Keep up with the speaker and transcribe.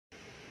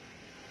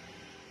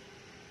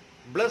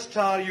Blessed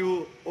are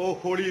you, O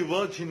Holy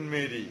Virgin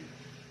Mary,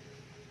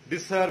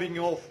 deserving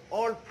of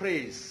all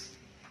praise.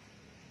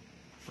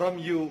 From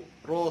you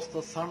rose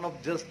the Son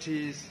of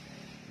Justice,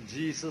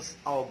 Jesus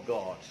our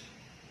God.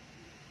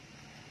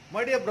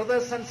 My dear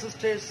brothers and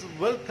sisters,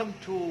 welcome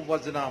to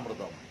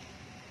Vajjanamritam.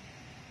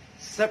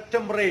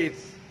 September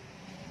 8th,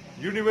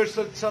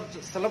 Universal Church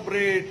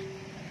celebrates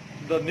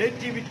the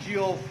Nativity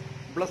of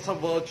Blessed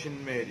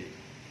Virgin Mary.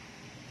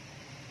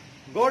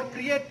 God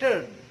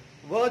created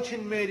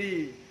Virgin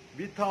Mary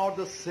without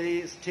the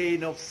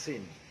stain of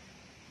sin.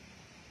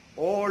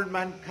 All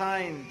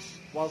mankind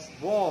was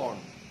born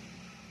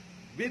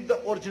with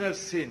the original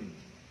sin,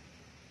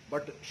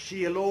 but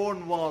she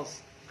alone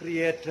was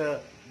created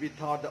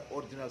without the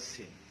original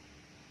sin.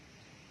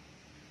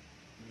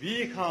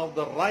 We have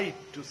the right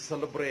to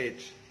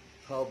celebrate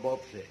her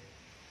birthday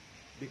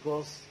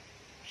because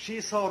she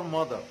is our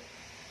mother.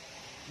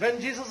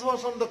 When Jesus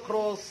was on the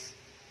cross,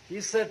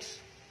 he said,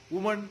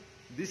 "Woman,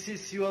 this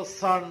is your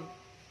son,"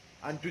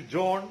 and to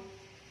John,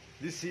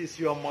 "This is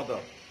your mother."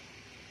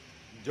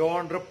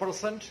 John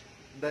represents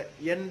the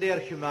entire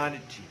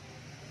humanity.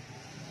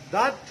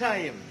 That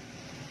time,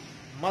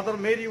 Mother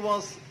Mary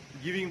was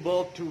giving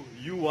birth to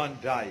you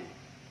and I.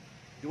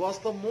 It was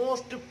the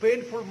most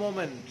painful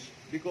moment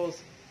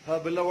because her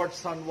beloved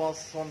son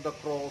was on the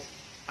cross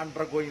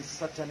undergoing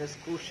such an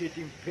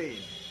excruciating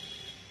pain.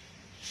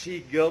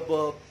 She gave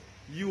birth,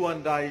 you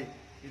and I,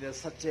 in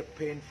such a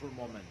painful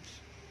moment.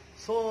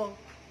 So,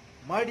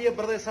 my dear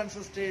brothers and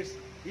sisters,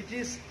 it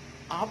is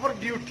our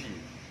duty,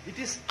 it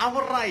is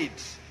our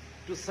right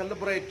to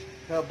celebrate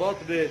her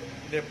birthday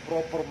in a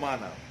proper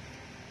manner.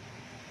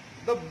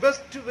 The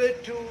best way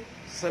to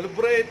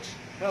celebrate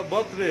her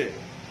birthday,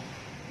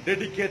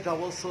 dedicate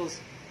ourselves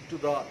to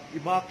the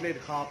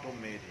Immaculate Heart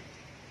of Mary.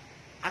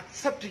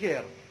 Accept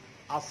her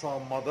as our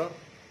mother,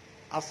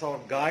 as our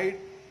guide,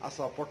 as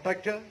our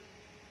protector,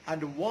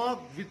 and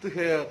walk with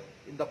her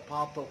in the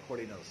path of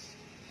holiness.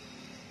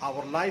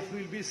 Our life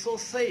will be so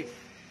safe.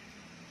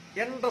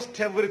 Entrust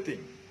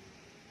everything.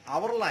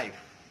 Our life,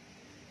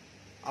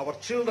 our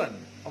children,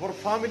 our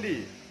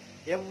family,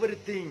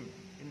 everything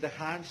in the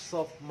hands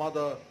of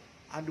Mother,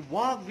 and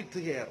walk with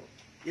her,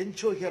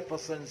 enjoy her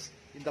presence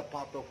in the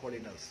path of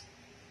holiness.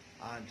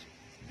 And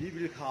we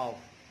will have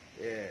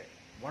a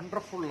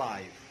wonderful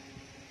life.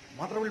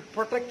 Mother will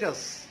protect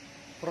us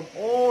from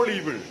all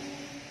evil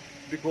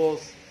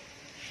because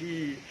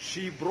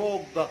she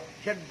broke the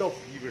head of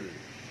evil.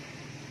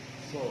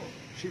 So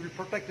she will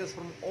protect us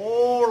from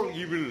all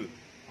evil,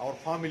 our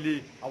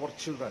family, our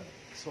children.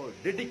 So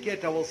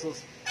dedicate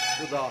ourselves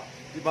to the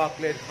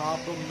Immaculate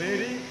Heart of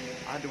Mary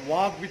and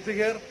walk with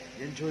her,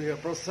 enjoy her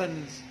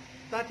presence.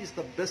 That is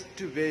the best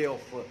way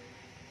of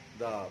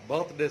the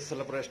birthday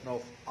celebration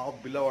of our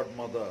beloved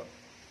Mother.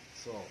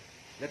 So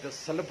let us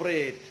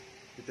celebrate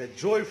with a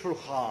joyful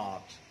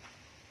heart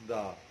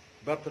the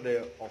birthday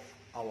of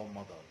our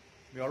Mother.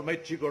 May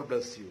Almighty God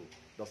bless you,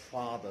 the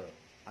Father,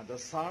 and the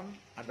Son,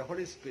 and the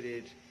Holy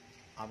Spirit.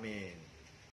 Amen.